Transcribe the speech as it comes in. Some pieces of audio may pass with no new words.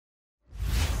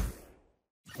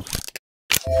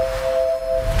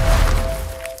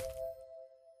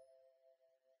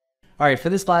All right,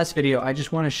 for this last video, I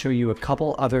just want to show you a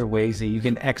couple other ways that you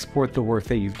can export the work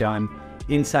that you've done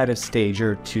inside of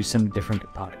Stager to some different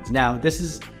components. Now, this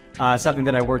is something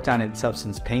that I worked on in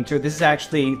Substance Painter. This is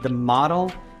actually, the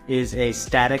model is a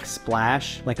static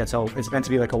splash, like it's meant to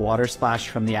be like a water splash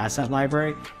from the asset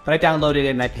library, but I downloaded it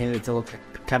and I painted it to look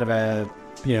kind of a,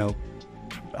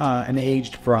 an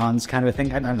aged bronze kind of a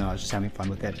thing. I don't know, I was just having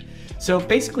fun with it. So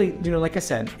basically, like I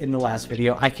said in the last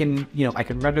video, I can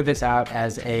render this out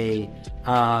as an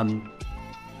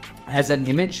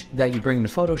image that you bring into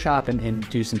Photoshop and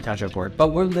do some touch-up work. But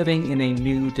we're living in a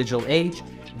new digital age.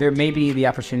 There may be the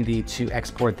opportunity to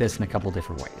export this in a couple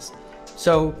different ways.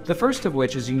 So the first of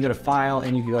which is you can go to File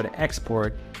and you can go to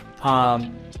Export,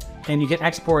 and you can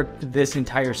export this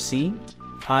entire scene.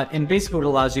 And basically what it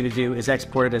allows you to do is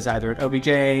export it as either an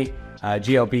OBJ,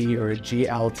 GLB, or a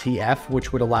GLTF,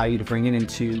 which would allow you to bring it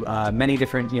into many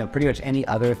different, pretty much any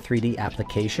other 3D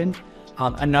application.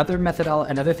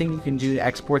 Another thing you can do to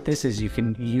export this is you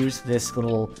can use this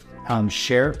little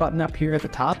share button up here at the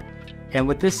top. And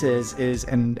what this is,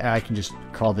 and I can just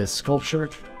call this sculpture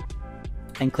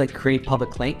and click Create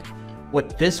Public Link.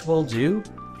 What this will do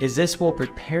is this will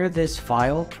prepare this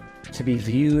file to be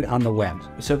viewed on the web.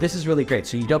 So this is really great.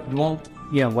 So you won't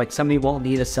somebody won't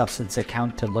need a Substance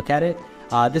account to look at it.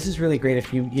 This is really great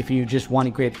if you just want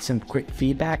to get some quick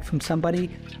feedback from somebody.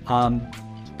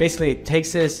 Basically, it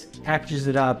takes this, packages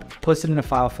it up, puts it in a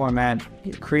file format,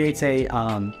 it creates a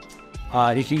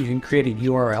you can create a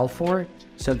URL for it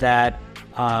so that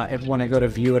when I go to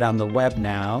view it on the web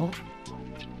now,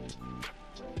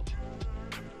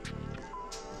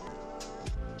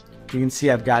 you can see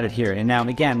I've got it here. And now,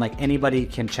 again, like anybody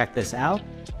can check this out.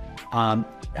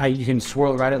 You can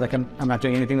swirl around it, like I'm not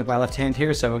doing anything with my left hand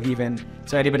here, so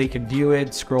anybody can view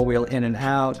it, scroll wheel in and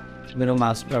out, middle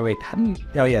mouse, oh wait,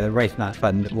 oh yeah, the right mouse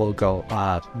button will go,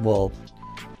 will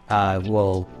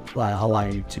allow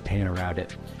you to paint around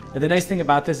it. And the nice thing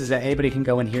about this is that anybody can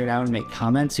go in here now and make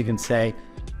comments. You can say,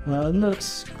 well, it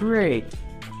looks great,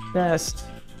 best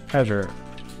ever.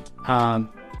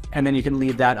 And then you can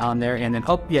leave that on there, and then,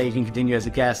 oh yeah, you can continue as a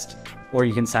guest, or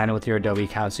you can sign in with your Adobe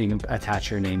account so you can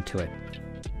attach your name to it.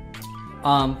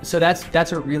 So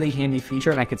that's a really handy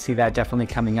feature, and I could see that definitely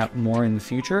coming up more in the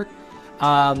future.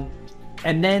 And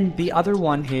then the other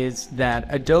one is that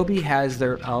Adobe has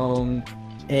their own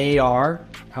AR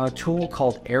tool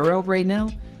called Aero right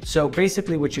now. So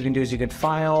basically what you can do is you can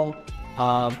file,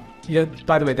 by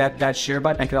the way, that share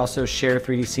button, I could also share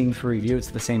 3D scene for review, it's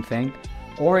the same thing.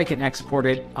 Or I can export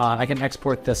it, I can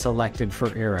export the selected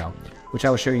for Aero, which I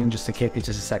will show you in just a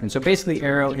second. So basically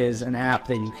Aero is an app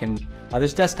that you can,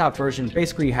 this desktop version,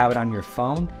 basically you have it on your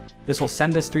phone. This will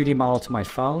send this 3D model to my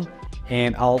phone,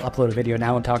 and I'll upload a video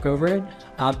now and talk over it.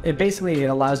 It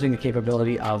allows me the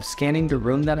capability of scanning the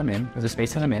room that I'm in, or the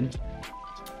space that I'm in,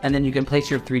 and then you can place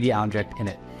your 3D object in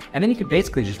it. And then you can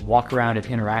basically just walk around and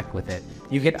interact with it.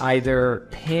 You could either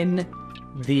pin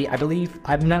I believe,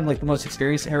 I'm not like the most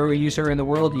experienced Aero user in the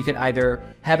world. You can either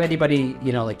have anybody,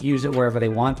 use it wherever they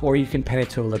want, or you can pin it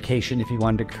to a location if you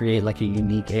wanted to create like a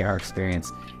unique AR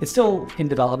experience. It's still in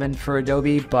development for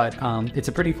Adobe, but it's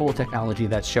a pretty cool technology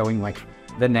that's showing like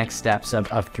the next steps of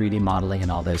 3D modeling and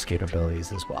all those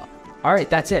capabilities as well. All right,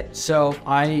 that's it. So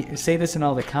I say this in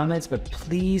all the comments, but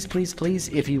please, please, please,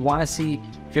 if you have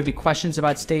any questions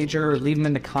about Stager, leave them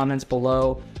in the comments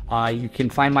below. You can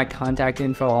find my contact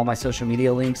info, all my social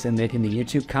media links in the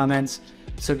YouTube comments.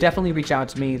 So definitely reach out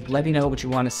to me. Let me know what you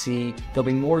want to see. There'll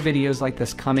be more videos like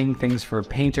this coming, things for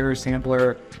painter,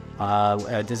 sampler,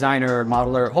 designer,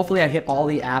 modeler. Hopefully I hit all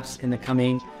the apps in the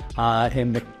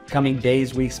coming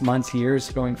days, weeks, months,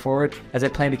 years going forward, as I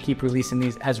plan to keep releasing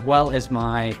these, as well as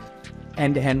my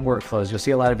end-to-end workflows. You'll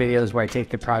see a lot of videos where I take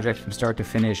the project from start to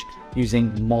finish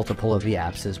using multiple of the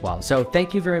apps as well. So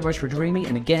thank you very much for joining me.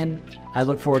 And again, I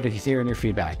look forward to hearing your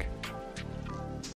feedback.